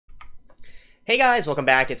Hey guys, welcome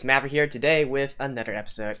back. It's Mapper here today with another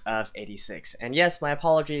episode of 86. And yes, my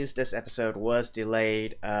apologies, this episode was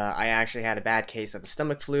delayed. I actually had a bad case of the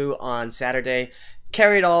stomach flu on Saturday,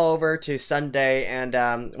 carried all over to Sunday, and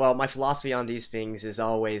well, my philosophy on these things is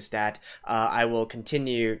always that I will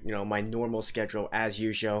continue, my normal schedule as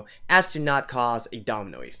usual, as to not cause a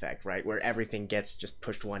domino effect, right, where everything gets just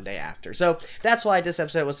pushed one day after. So that's why this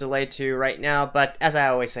episode was delayed to right now, but as I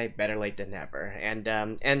always say, better late than never. And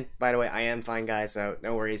by the way, I am fine, guys, so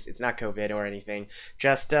no worries, it's not COVID or anything,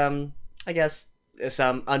 just I guess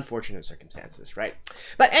some unfortunate circumstances, right?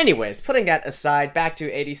 But anyways, putting that aside, back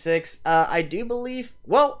to 86, I do believe,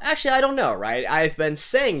 well, actually, I don't know, right? I've been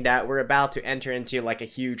saying that we're about to enter into, like, a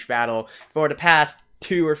huge battle for the past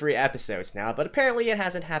 2 or 3 episodes now, but apparently it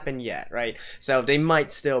hasn't happened yet, right? So they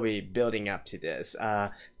might still be building up to this,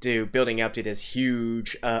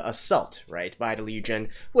 huge assault, right, by the Legion,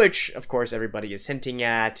 which, of course, everybody is hinting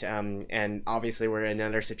at, and obviously we're in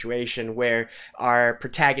another situation where our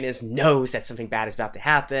protagonist knows that something bad is about to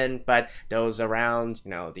happen, but those around,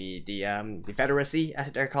 the Confederacy,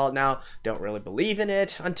 as they're called now, don't really believe in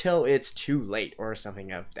it until it's too late, or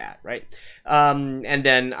something of that, right? And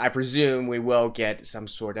then I presume we will get some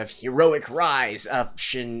sort of heroic rise of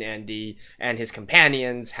Shin and his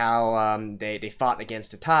companions, how they fought against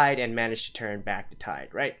the tide and managed to turn back the tide,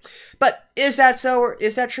 right? But is that so, or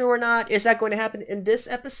is that true or not? Is that going to happen in this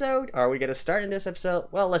episode? Are we going to start in this episode?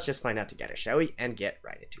 Well, let's just find out together, shall we? And get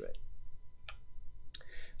right into it.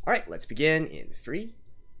 Alright, let's begin in 3,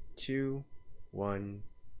 2, 1,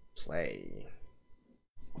 play.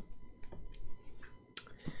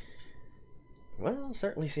 Well,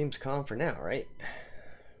 certainly seems calm for now, right?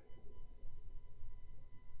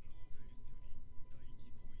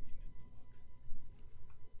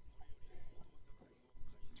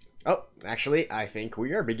 Oh, actually, I think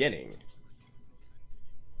we are beginning.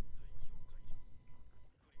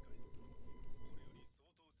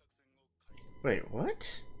 Wait,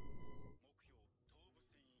 what?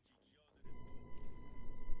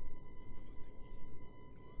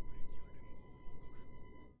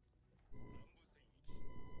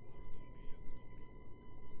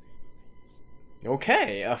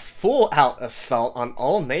 Okay, a full-out assault on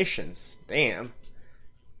all nations. Damn.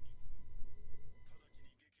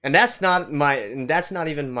 And that's not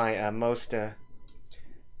even my most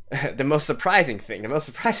the most surprising thing. The most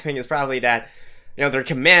surprising thing is probably that their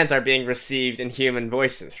commands are being received in human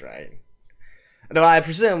voices, right? Though I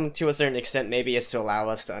presume to a certain extent maybe it's to allow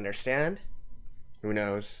us to understand. Who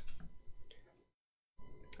knows?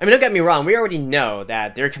 I mean, don't get me wrong, we already know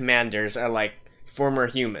that their commanders are like former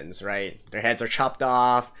humans, right? Their heads are chopped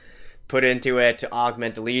off, put into it to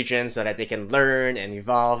augment the Legion so that they can learn and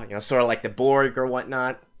evolve, sort of like the Borg or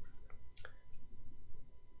whatnot.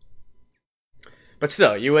 But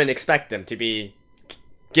still, you wouldn't expect them to be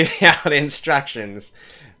giving out instructions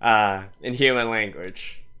in human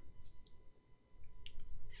language.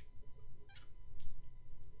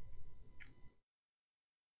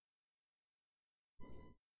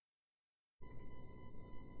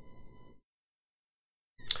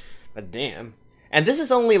 But damn. And this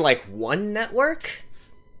is only like one network?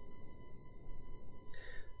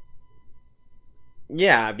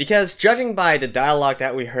 Yeah, because judging by the dialogue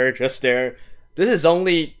that we heard just there, this is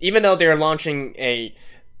only, even though they're launching a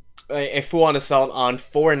full-on assault on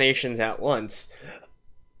 4 nations at once,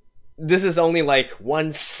 this is only like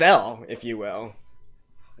one cell, if you will.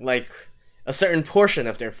 Like, a certain portion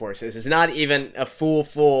of their forces. It's not even a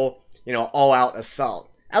full, all-out assault.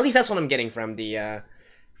 At least that's what I'm getting from the,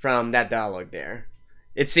 from that dialogue there.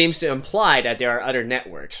 It seems to imply that there are other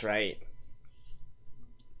networks, right?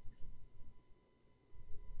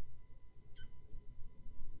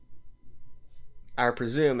 I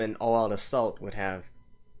presume an all-out assault would have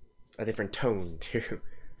a different tone to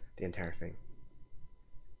the entire thing.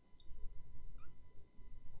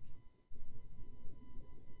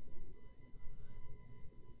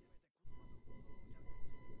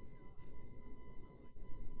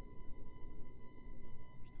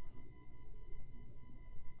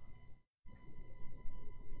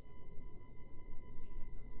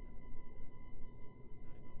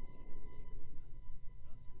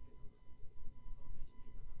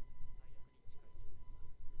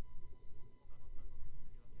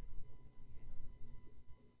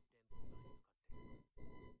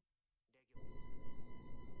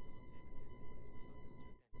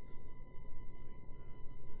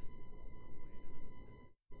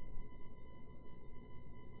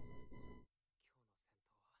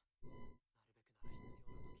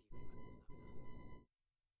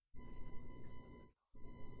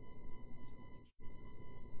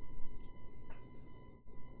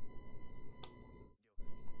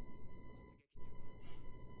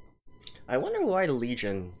 I wonder why the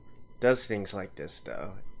Legion does things like this,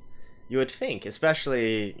 though. You would think,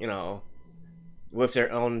 especially, you know, with their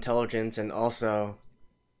own intelligence and also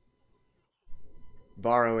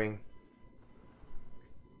borrowing.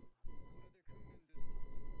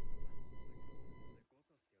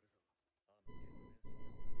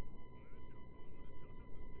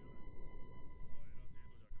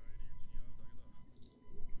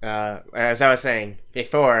 As I was saying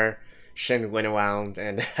before, Shin went around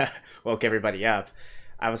and woke everybody up.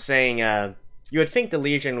 I was saying, you would think the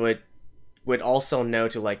Legion would also know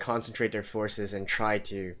to like concentrate their forces and try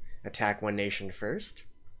to attack one nation first.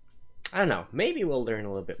 I don't know. Maybe we'll learn a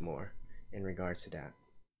little bit more in regards to that.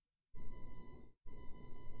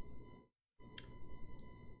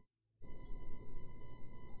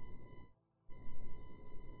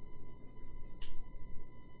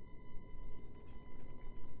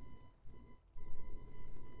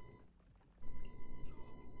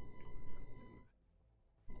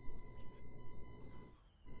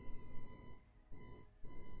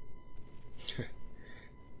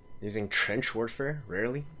 Using trench warfare?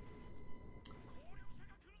 Rarely?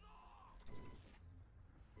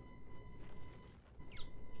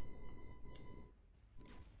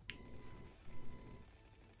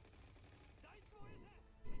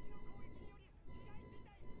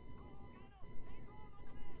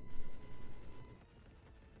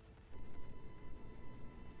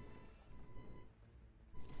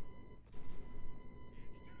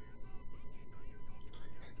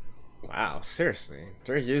 Wow, seriously.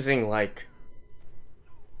 They're using like...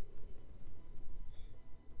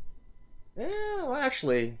 Yeah, well,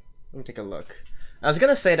 actually, let me take a look. I was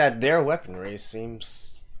gonna say that their weaponry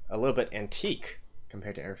seems a little bit antique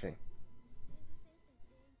compared to everything.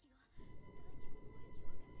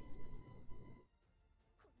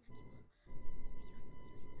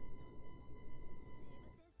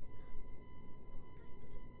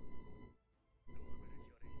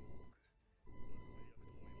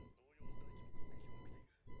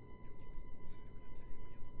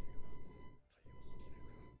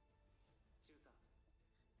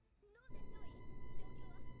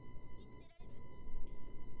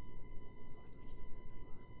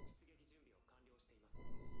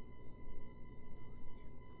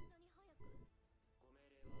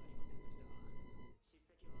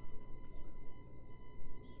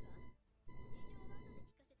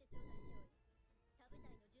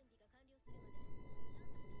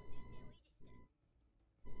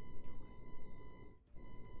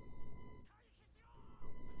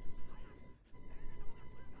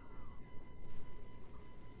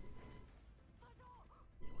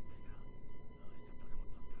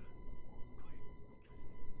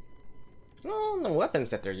 Well, the weapons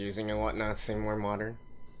that they're using and whatnot seem more modern.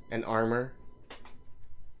 And armor.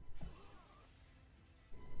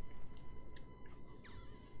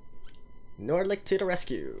 Nordlicht to the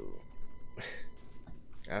rescue.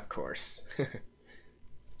 Of course.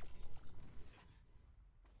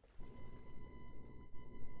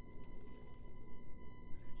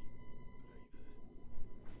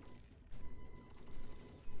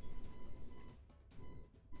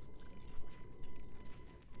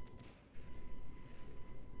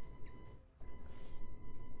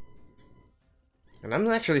 And I'm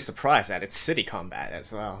actually surprised that it's city combat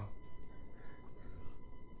as well.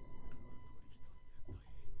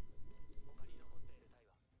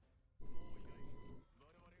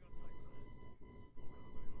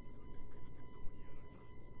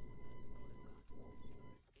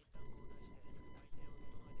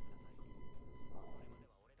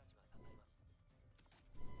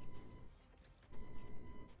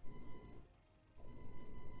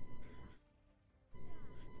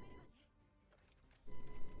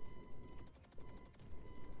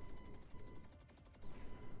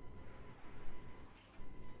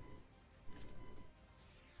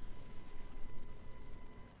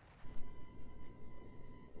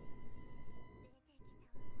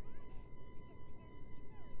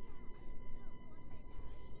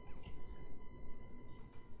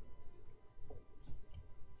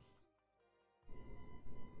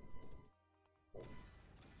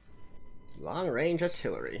 Long-range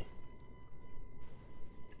artillery.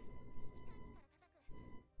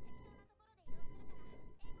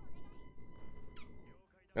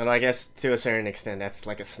 And I guess to a certain extent that's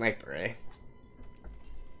like a sniper, eh?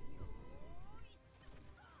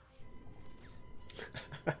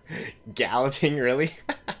 Galloping, really?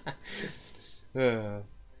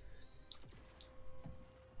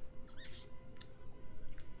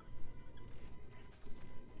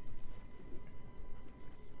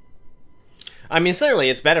 I mean, certainly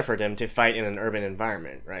it's better for them to fight in an urban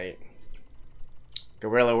environment, right?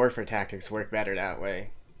 Guerrilla warfare tactics work better that way.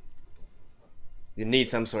 You need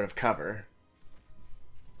some sort of cover.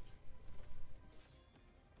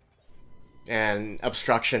 And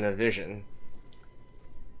obstruction of vision.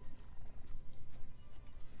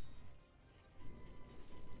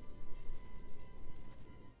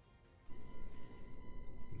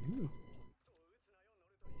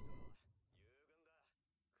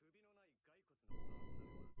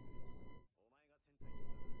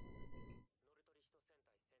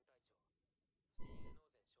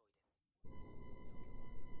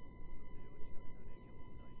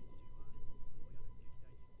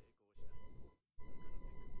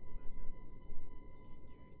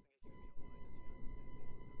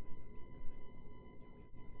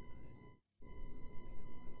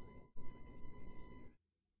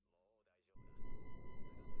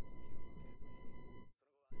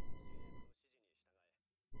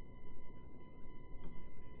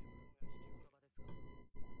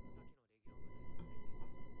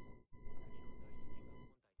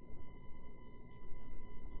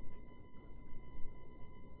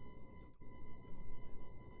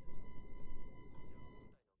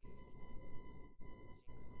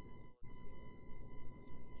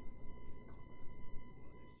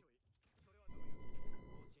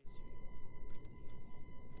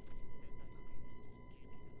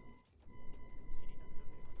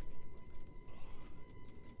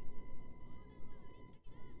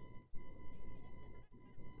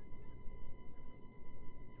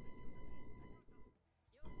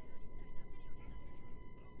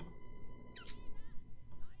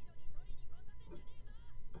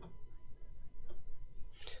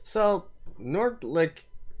 So, Nordlicht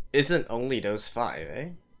isn't only those 5, eh?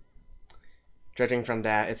 Judging from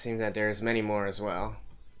that, it seems that there's many more as well.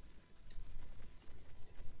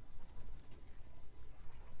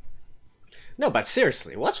 No, but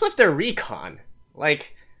seriously, what's with their recon?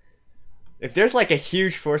 Like, if there's like a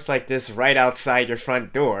huge force like this right outside your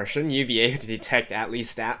front door, shouldn't you be able to detect at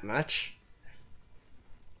least that much?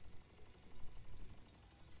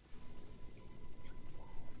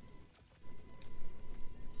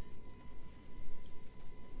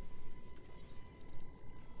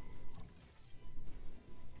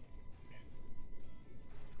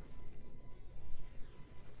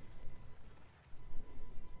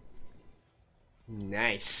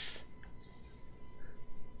 Nice.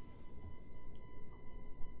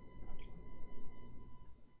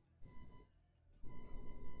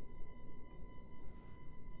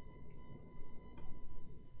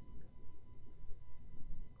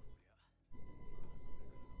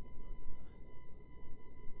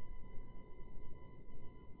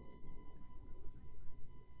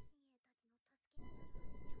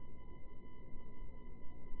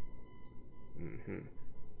 Mm-hmm.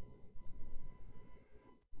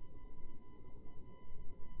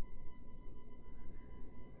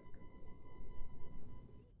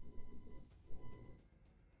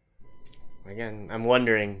 Again, I'm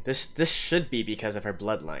wondering, this should be because of her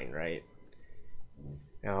bloodline, right?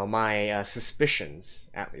 Now, my suspicions,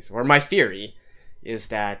 at least, or my theory, is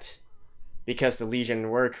that because the Legion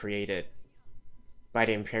were created by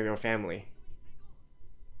the Imperial family,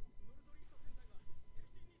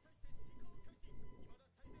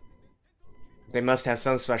 they must have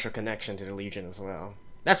some special connection to the Legion as well.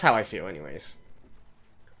 That's how I feel, anyways.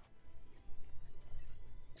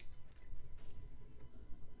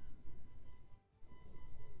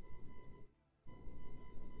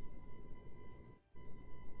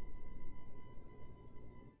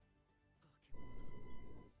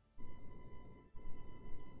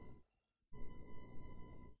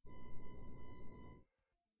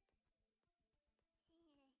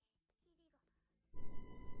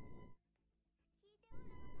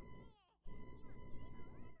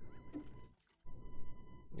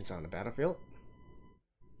 It's on the battlefield.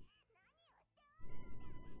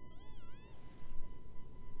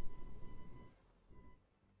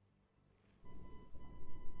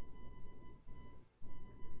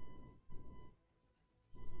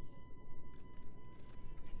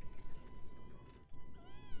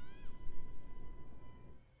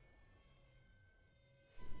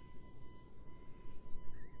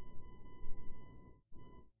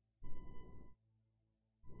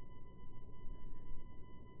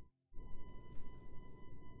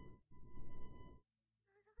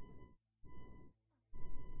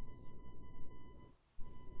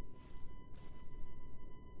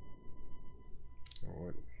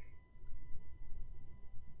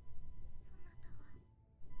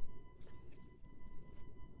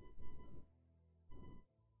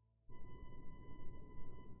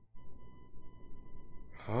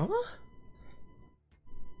 Huh?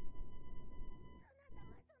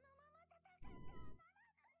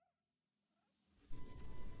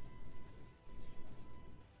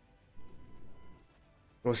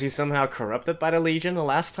 Was he somehow corrupted by the Legion the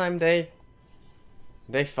last time they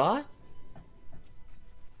fought?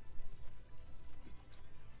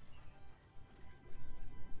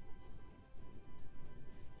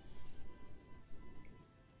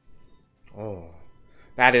 Oh,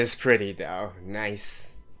 that is pretty though.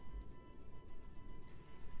 Nice.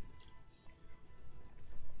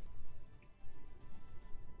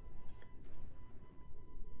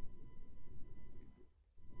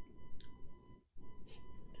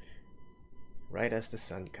 Right as the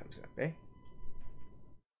sun comes up, eh?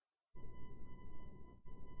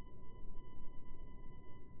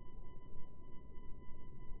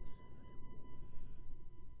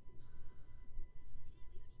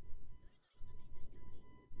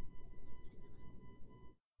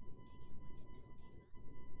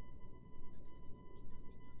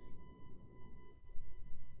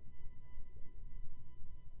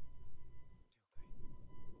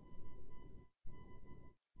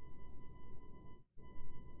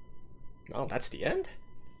 Oh, that's the end?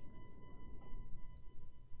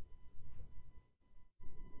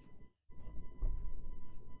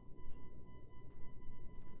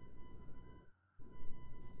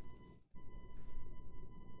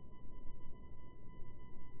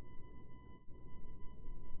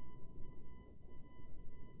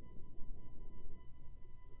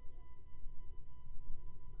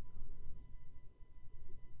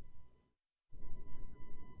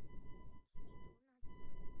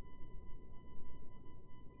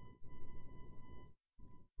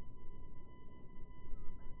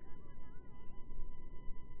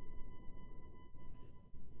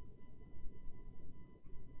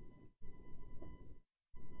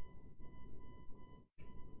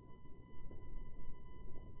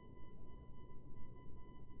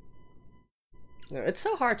 It's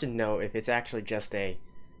so hard to know if it's actually just a,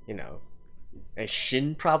 you know, a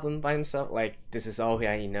Shin problem by himself. Like, this is all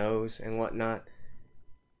he knows and whatnot.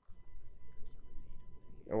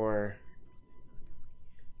 Or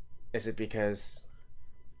is it because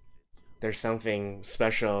there's something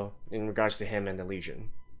special in regards to him and the Legion?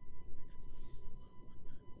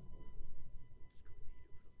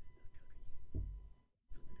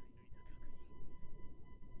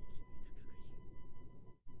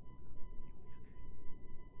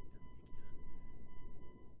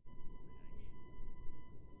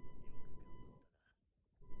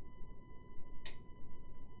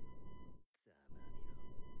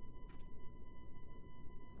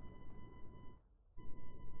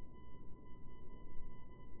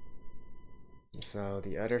 So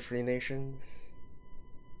the other three nations,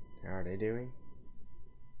 how are they doing?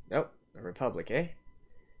 Oh, the Republic, eh?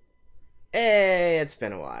 Hey, it's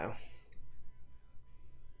been a while.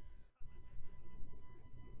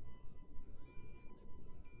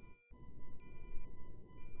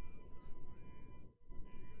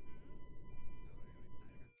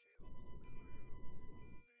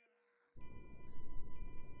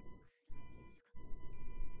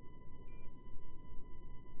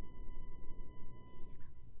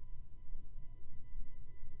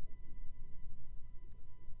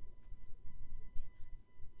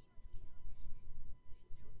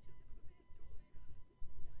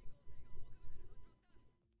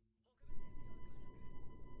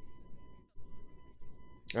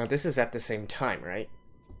 Oh, this is at the same time, right?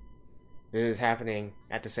 This is happening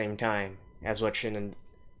at the same time as what Shin and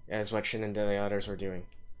the others were doing.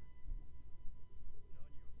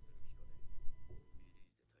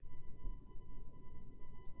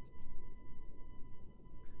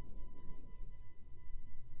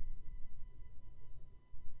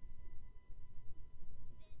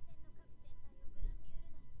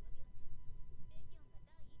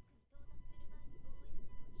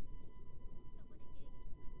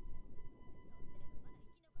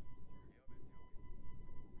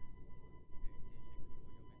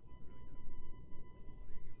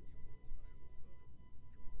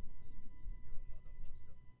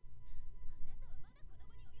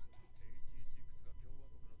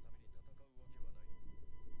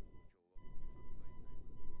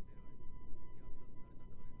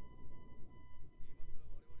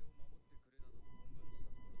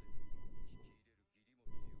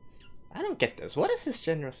 I don't get this. What is this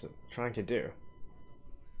general trying to do?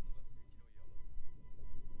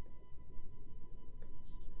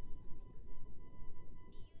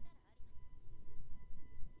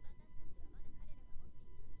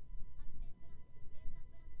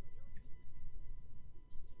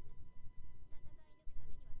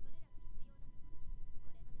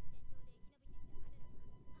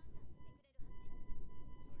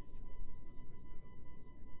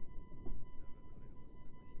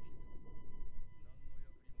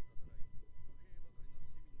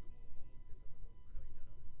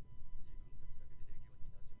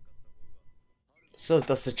 So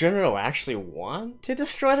does the general actually want to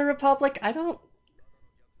destroy the Republic? I don't...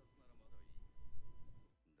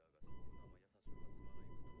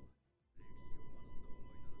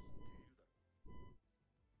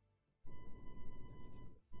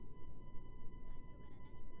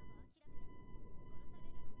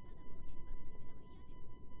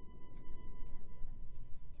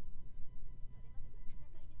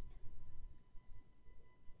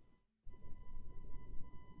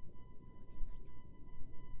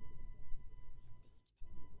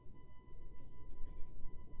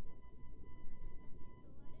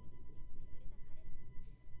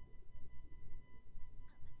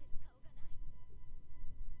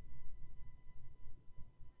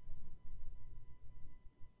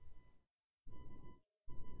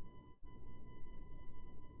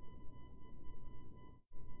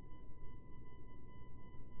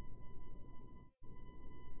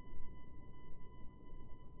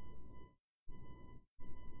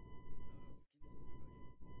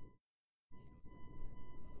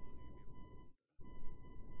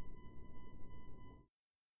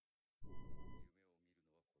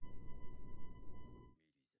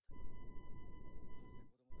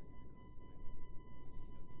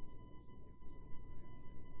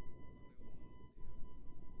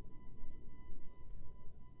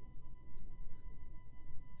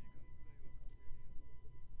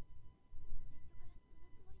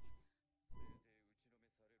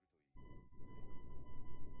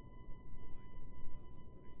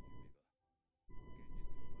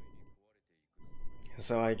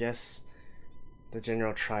 So I guess the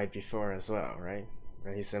general tried before as well, right?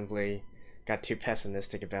 Or he simply got too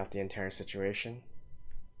pessimistic about the entire situation.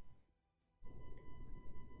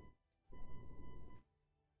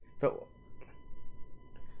 But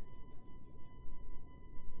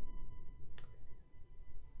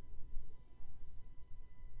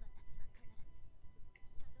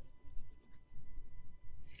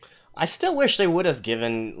I still wish they would have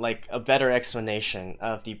given like a better explanation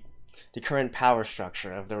of the current power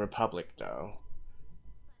structure of the Republic, though.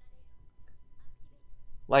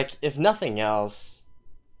 Like, if nothing else,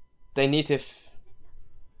 they need to.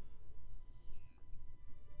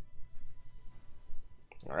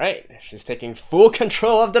 Alright, she's taking full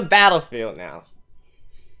control of the battlefield now.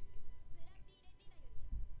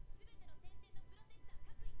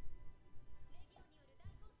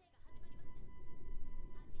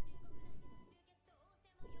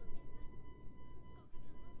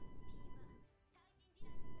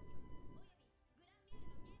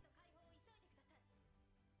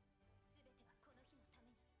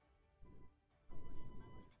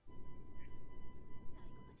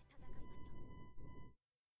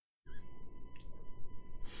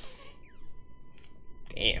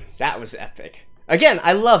 Damn, that was epic. Again,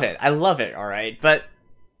 I love it. I love it, alright? But,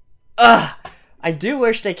 I do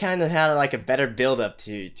wish they kind of had like a better build-up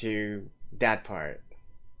to that part.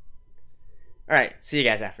 Alright, see you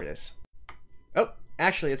guys after this. Oh,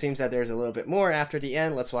 actually, it seems that there's a little bit more after the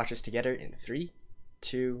end. Let's watch this together in 3,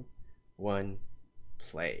 2, 1,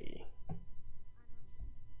 play.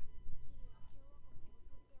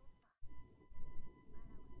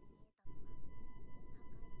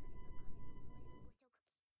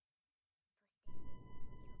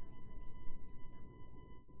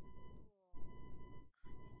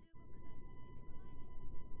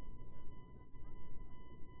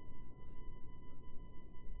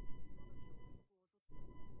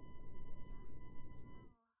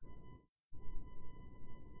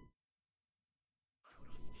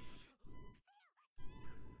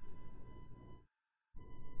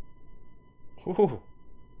 Ooh,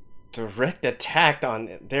 direct attack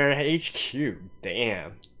on their HQ.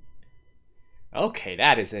 Damn. Okay,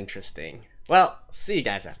 that is interesting. Well, see you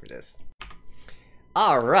guys after this.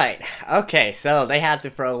 Alright, okay, so they had to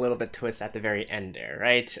throw a little bit twist at the very end there,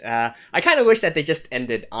 right? I kind of wish that they just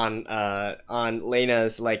ended on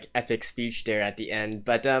Lena's, like, epic speech there at the end,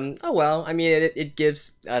 but, oh well, I mean, it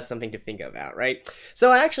gives us something to think about, right?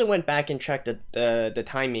 So I actually went back and checked the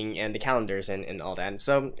timing and the calendars and all that,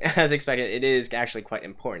 so, as expected, it is actually quite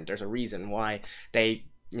important. There's a reason why they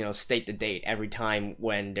state the date every time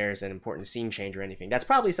when there's an important scene change or anything. That's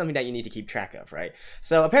probably something that you need to keep track of, right?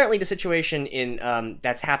 So apparently the situation in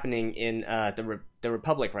that's happening in the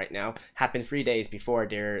Republic right now happened 3 days before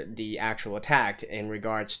the actual attack in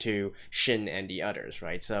regards to Shin and the others,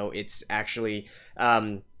 right? So it's actually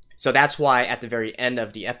so that's why at the very end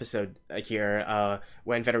of the episode here,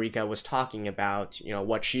 when Federica was talking about,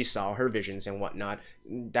 what she saw, her visions and whatnot,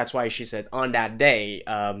 that's why she said on that day,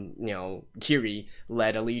 Kiri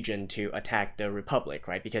led a legion to attack the Republic,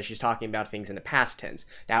 right? Because she's talking about things in the past tense.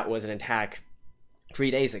 That was an attack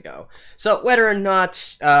 3 days ago. So whether or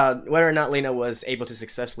not Lena was able to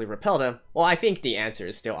successfully repel them, well, I think the answer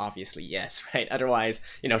is still obviously yes, right? Otherwise,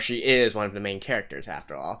 she is one of the main characters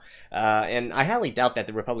after all. And I highly doubt that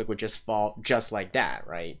the Republic would just fall just like that,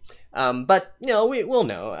 right? But we'll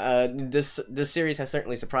know. This series has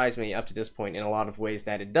certainly surprised me up to this point in a lot of ways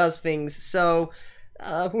that it does things. So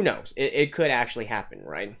who knows? It could actually happen,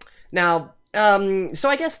 right? Now. So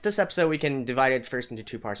I guess this episode we can divide it first into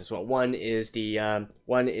two parts as well. One is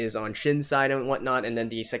on Shin's side and whatnot, and then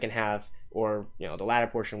the second half, or the latter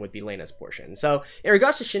portion, would be Lena's portion. So in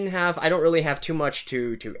regards to Shin half, I don't really have too much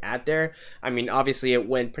to add there. I mean, obviously it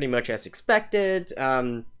went pretty much as expected.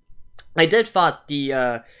 I did thought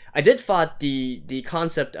the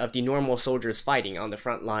concept of the normal soldiers fighting on the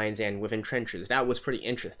front lines and within trenches, that was pretty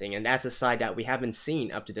interesting, and that's a side that we haven't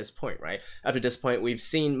seen up to this point, right? Up to this point, we've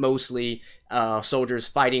seen mostly soldiers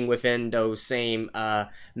fighting within those same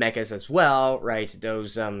mechas as well, right?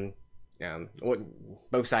 Those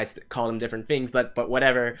both sides call them different things, but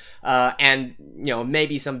whatever. And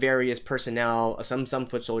maybe some various personnel, some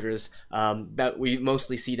foot soldiers, but we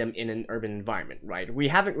mostly see them in an urban environment, right? We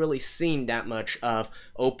haven't really seen that much of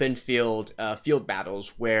open field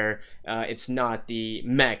battles where it's not the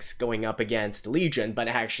mechs going up against Legion, but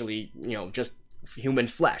actually just human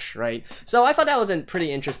flesh, right? So I thought that was a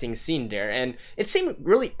pretty interesting scene there, and it seemed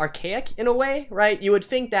really archaic in a way, right? You would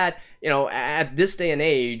think that at this day and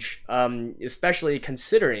age, especially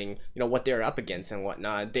considering what they're up against and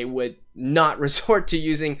whatnot, they would not resort to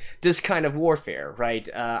using this kind of warfare, right?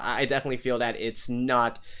 I definitely feel that it's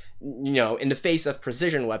not in the face of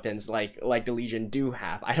precision weapons like the Legion do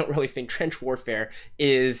have. I don't really think trench warfare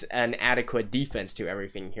is an adequate defense to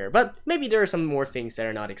everything here, but maybe there are some more things that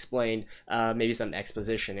are not explained, maybe some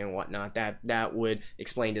exposition and whatnot that would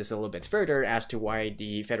explain this a little bit further as to why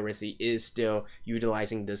the Federacy is still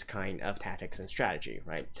utilizing this kind of tactics and strategy,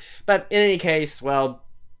 right? But in any case, well,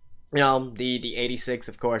 the 86,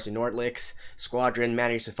 of course, the Nordlicht squadron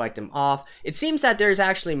managed to fight them off. It seems that there's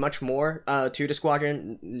actually much more to the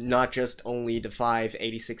squadron, not just only the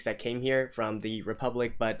 586 that came here from the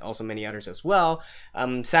Republic, but also many others as well.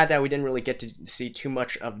 Sad that we didn't really get to see too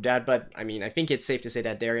much of that, but I mean, I think it's safe to say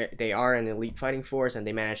that they are an elite fighting force, and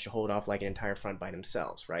they managed to hold off like an entire front by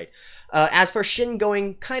themselves, right? As for Shin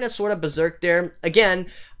going kind of sort of berserk there, again,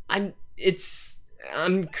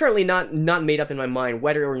 I'm currently not made up in my mind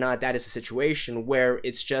whether or not that is a situation where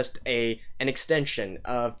it's just an extension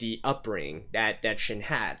of the upbringing that Shin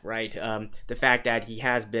had, right? The fact that he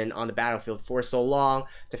has been on the battlefield for so long,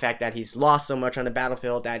 the fact that he's lost so much on the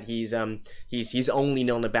battlefield, that he's only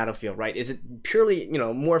known the battlefield, right? Is it purely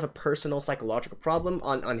more of a personal psychological problem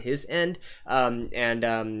on his end,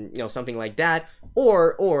 and something like that,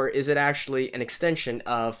 or is it actually an extension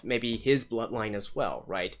of maybe his bloodline as well,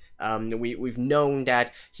 right? We've known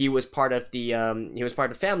that he was part of the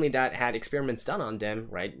family that had experiments done on them,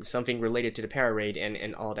 right? Something related to the para raid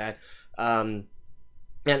and all that. And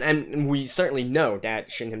we certainly know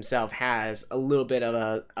that Shin himself has a little bit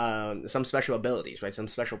of some special abilities, right? Some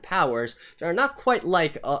special powers that are not quite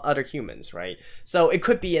like other humans, right? So it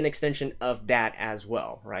could be an extension of that as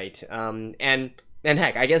well, right? And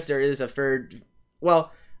heck, I guess there is a third.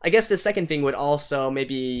 Well, I guess the second thing would also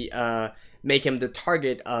maybe make him the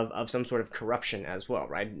target of some sort of corruption as well,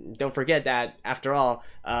 right? Don't forget that, after all,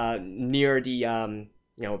 near the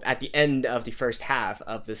at the end of the first half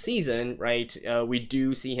of the season, right, we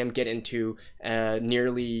do see him get into a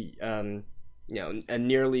near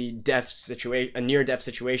death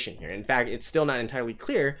situation here. In fact, it's still not entirely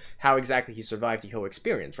clear how exactly he survived the whole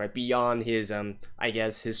experience, right? Beyond his I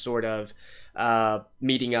guess his sort of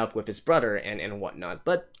meeting up with his brother and whatnot.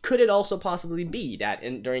 But could it also possibly be that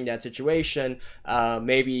during that situation,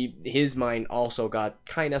 maybe his mind also got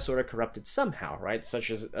kind of sort of corrupted somehow, right?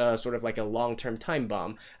 Such as sort of like a long-term time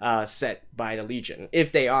bomb set by the Legion,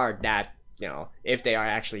 if they are that, if they are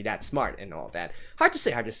actually that smart and all that. Hard to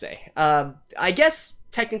say. I guess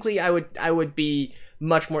technically I would be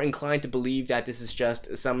much more inclined to believe that this is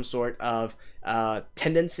just some sort of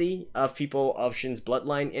tendency of people of Shin's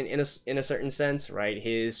bloodline in a certain sense, right?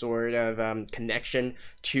 His sort of connection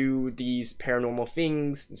to these paranormal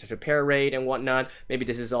things, such as para raid and whatnot. Maybe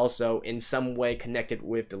this is also in some way connected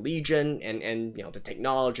with the Legion and the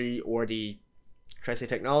technology, or the, should I say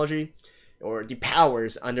technology? Or the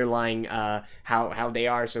powers underlying how they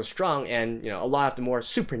are so strong, and a lot of the more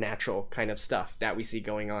supernatural kind of stuff that we see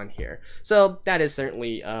going on here. So that is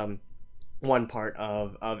certainly one part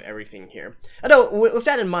of everything here. Although with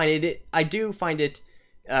that in mind, I do find it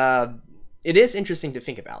is interesting to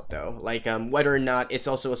think about, though, like whether or not it's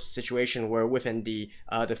also a situation where within the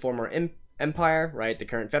former Empire, right, the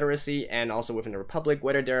current Federacy, and also within the Republic,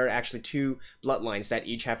 whether there are actually two bloodlines that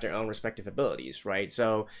each have their own respective abilities, right?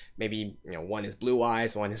 So maybe, you know, one is blue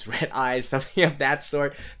eyes, one is red eyes, something of that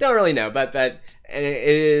sort. Don't really know, but it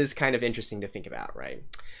is kind of interesting to think about, right?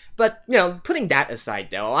 But, you know, putting that aside,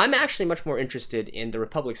 though, I'm actually much more interested in the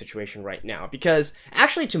Republic situation right now, because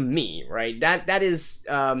actually, to me, right, that is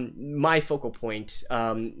my focal point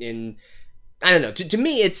in. I don't know. To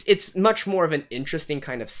me, it's much more of an interesting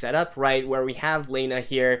kind of setup, right? Where we have Lena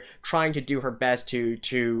here trying to do her best to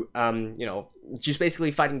you know, she's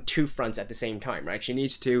basically fighting two fronts at the same time, right? She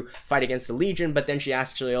needs to fight against the Legion, but then she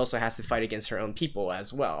actually also has to fight against her own people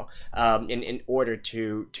as well, in order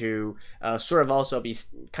to sort of also be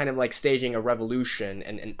kind of like staging a revolution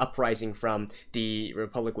and an uprising from the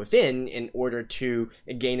Republic within, in order to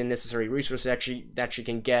gain the necessary resources that she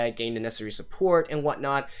can gain the necessary support and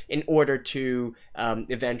whatnot, in order to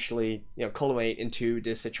eventually, you know, culminate into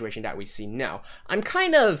this situation that we see now. I'm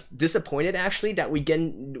kind of disappointed actually that we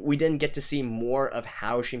didn't get to see more of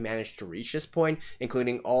how she managed to reach this point,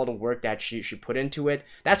 including all the work that she put into it.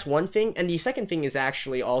 That's one thing, and the second thing is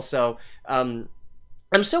actually also I'm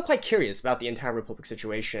still quite curious about the entire Republic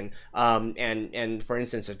situation, and for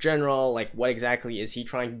instance, a general, like what exactly is he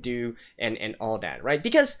trying to do, and all that, right?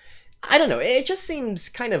 Because I don't know, it just seems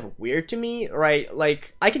kind of weird to me, right?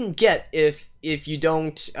 Like, I can get if you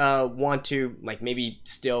don't want to, like, maybe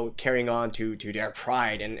still carrying on to their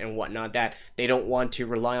pride and whatnot, that they don't want to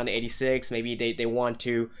rely on 86, maybe they want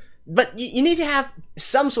to, but you need to have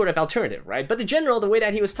some sort of alternative, right? But the general, the way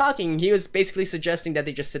that he was talking, he was basically suggesting that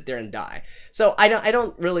they just sit there and die. So I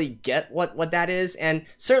don't really get what that is, and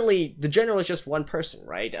certainly the general is just one person,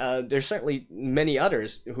 right? There's certainly many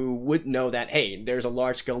others who would know that, hey, there's a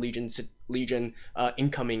large-scale legion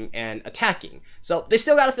incoming and attacking. So they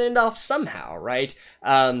still gotta fend it off somehow, right?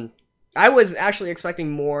 I was actually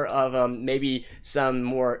expecting more of maybe some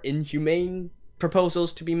more inhumane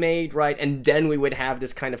proposals to be made, right? And then we would have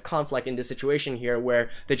this kind of conflict in this situation here, where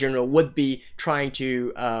the general would be trying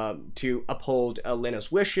to uphold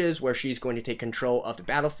Lena's wishes, where she's going to take control of the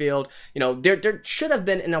battlefield. You know, there should have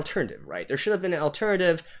been an alternative, right? There should have been an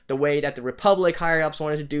alternative, the way that the Republic higher-ups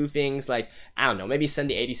wanted to do things, like, I don't know, maybe send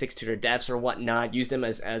the 86 to their deaths or whatnot, use them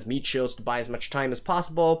as meat shields to buy as much time as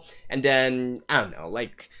possible, and then, I don't know,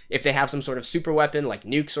 like, if they have some sort of super weapon, like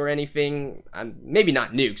nukes or anything, maybe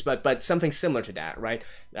not nukes, but something similar to that, right?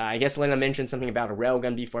 I guess Lena mentioned something about a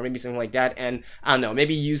railgun before, maybe something like that, and I don't know,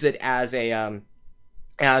 maybe use it as a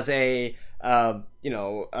you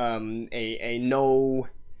know, a no,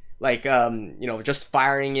 like, you know, just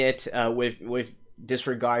firing it with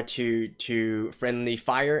disregard to friendly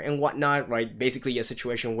fire and whatnot, right? Basically a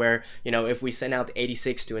situation where, you know, if we send out the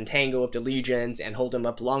 86 to entangle with the legions and hold them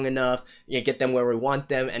up long enough, you know, get them where we want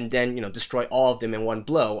them, and then, you know, destroy all of them in one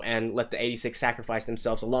blow and let the 86 sacrifice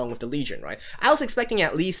themselves along with the legion, right? I was expecting,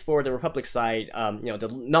 at least for the Republic side, you know, the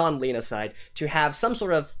non-Lena side, to have some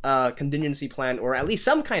sort of contingency plan, or at least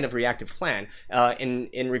some kind of reactive plan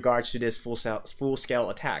in regards to this full-scale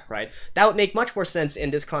attack, right? That would make much more sense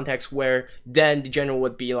in this context, where then the general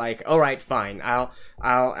would be like, all right, fine,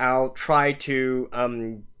 I'll try to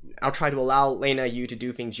allow Lena, you to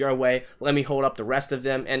do things your way, let me hold up the rest of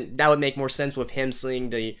them. And that would make more sense with him seeing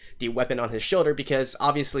the weapon on his shoulder, because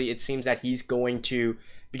obviously it seems that he's going to,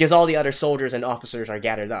 because all the other soldiers and officers are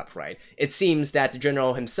gathered up, right? It seems that the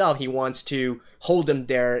general himself, he wants to hold them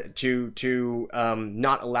there to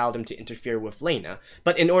not allow them to interfere with Lena.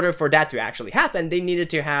 But in order for that to actually happen, they needed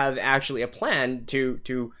to have actually a plan to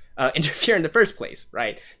interfere in the first place,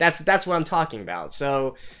 right? That's what I'm talking about.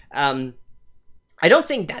 So I don't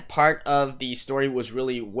think that part of the story was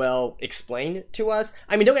really well explained to us.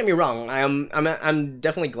 I mean, don't get me wrong, I'm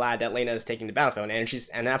definitely glad that Lena is taking the battlefield, and she's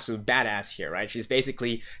an absolute badass here, right? She's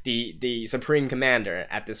basically the supreme commander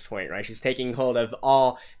at this point, right? She's taking hold of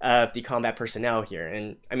all of the combat personnel here,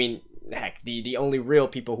 and I mean, heck, the only real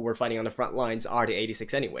people who were fighting on the front lines are the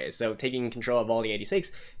 86 anyways, so taking control of all the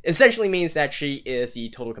 86 essentially means that she is the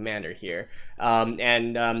total commander here.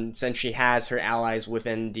 Since she has her allies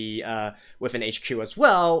within HQ as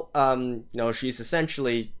well, you know, she's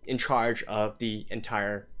essentially in charge of the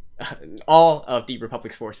entire all of the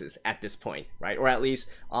Republic's forces at this point, right? Or at least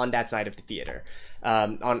on that side of the theater,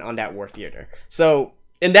 on that war theater. So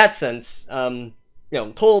in that sense, you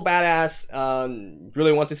know, total badass.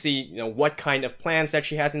 Really want to see, you know, what kind of plans that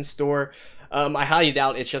she has in store. I highly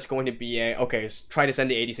doubt it's just going to be okay, try to send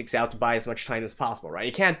the 86 out to buy as much time as possible, right?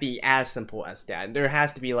 It can't be as simple as that. There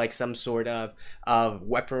has to be like some sort of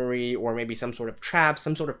weaponry, or maybe some sort of trap,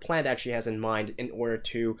 some sort of plan that she has in mind in order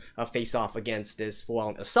to face off against this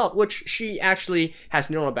full-on assault, which she actually has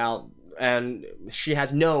known about she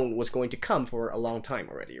has known was going to come for a long time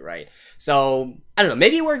already, right? So I don't know,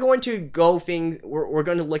 maybe we're going to we're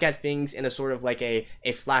going to look at things in a sort of like a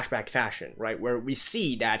flashback fashion, right, where we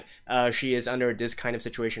see that she is under this kind of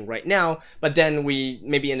situation right now, but then we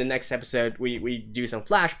maybe in the next episode we do some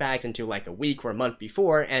flashbacks into like a week or a month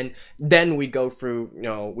before, and then we go through,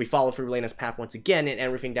 we follow through Lena's path once again and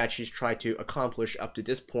everything that she's tried to accomplish up to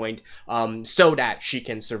this point, so that she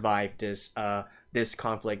can survive this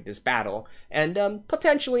conflict, this battle, and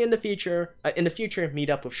potentially in the future meet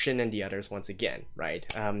up with Shin and the others once again, right?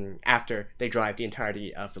 After they drive the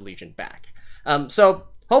entirety of the Legion back. So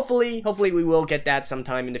hopefully we will get that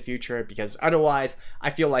sometime in the future, because otherwise I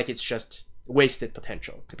feel like it's just wasted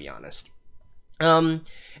potential, to be honest. And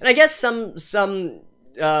I guess another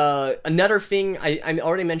thing, I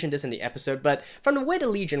already mentioned this in the episode, but from the way the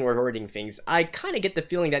Legion were wording things, I kind of get the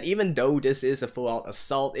feeling that even though this is a full-out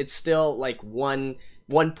assault, it's still like one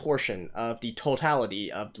portion of the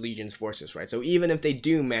totality of the Legion's forces, right? So even if they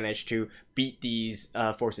do manage to beat these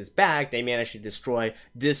forces back, they manage to destroy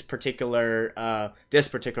this particular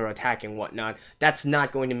attack and whatnot, that's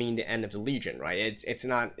not going to mean the end of the Legion, right?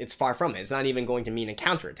 It's far from it. It's not even going to mean a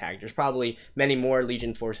counterattack. There's probably many more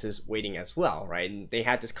Legion forces waiting as well, right? And they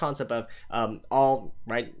had this concept of the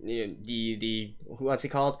what's he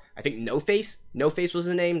called? I think No Face was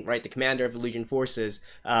the name, right? The commander of the Legion forces.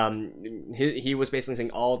 He was basically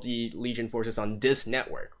saying all the Legion forces on this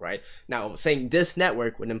network, right? Now, saying this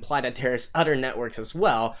network would imply that there's other networks as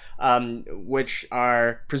well, which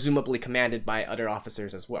are presumably commanded by other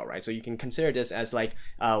officers as well, right? So you can consider this as like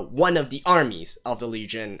one of the armies of the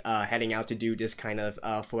Legion heading out to do this kind of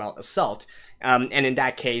full-out assault. And in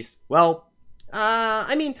that case, well,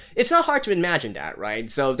 I mean, it's not hard to imagine that, right?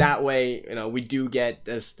 So that way, we do get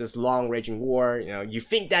this long raging war. You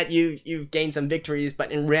think that you've gained some victories,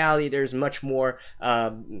 but in reality, there's much more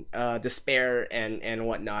despair and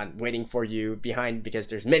whatnot waiting for you behind, because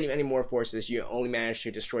there's many more forces. You only managed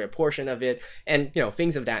to destroy a portion of it, and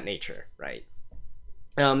things of that nature, right?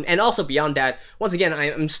 And also beyond that, once again,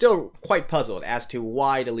 I'm still quite puzzled as to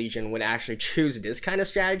why the Legion would actually choose this kind of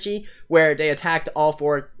strategy, where they attacked all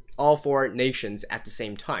four nations at the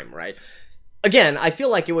same time, right? Again, I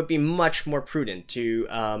feel like it would be much more prudent to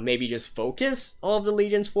maybe just focus all of the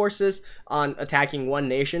Legion's forces on attacking one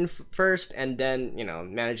nation first, and then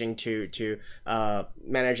managing to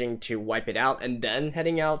wipe it out, and then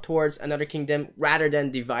heading out towards another kingdom, rather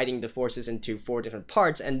than dividing the forces into 4 different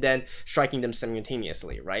parts and then striking them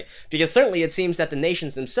simultaneously, right? Because certainly it seems that the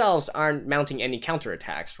nations themselves aren't mounting any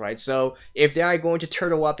counterattacks, right? So if they are going to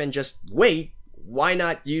turtle up and just wait, why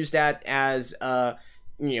not use that as why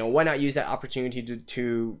not use that opportunity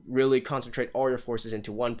to really concentrate all your forces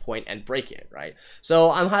into one point and break it, right?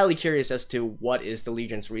 So I'm highly curious as to what is the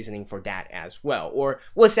Legion's reasoning for that as well. Or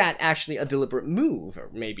was that actually a deliberate move, or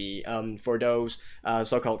maybe for those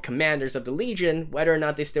so-called commanders of the Legion, whether or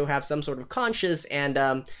not they still have some sort of conscience,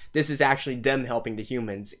 and this is actually them helping the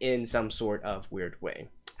humans in some sort of weird way.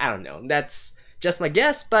 I don't know. That's just my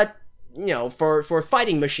guess, but for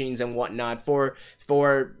fighting machines and whatnot, for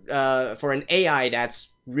an AI that's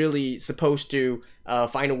really supposed to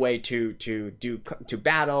find a way to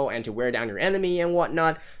battle and to wear down your enemy and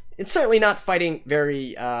whatnot, it's certainly not fighting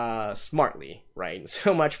very smartly, right?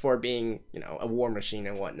 So much for being a war machine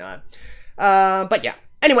and whatnot. But yeah.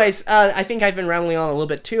 Anyways, I think I've been rambling on a little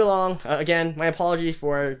bit too long. Again, my apology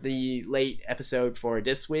for the late episode for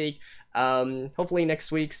this week. Hopefully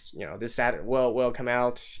next week's, this Saturday will come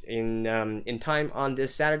out in time on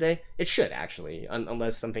this Saturday. It should actually,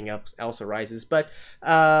 unless something else arises. But,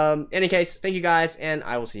 in any case, thank you guys, and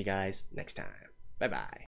I will see you guys next time. Bye bye.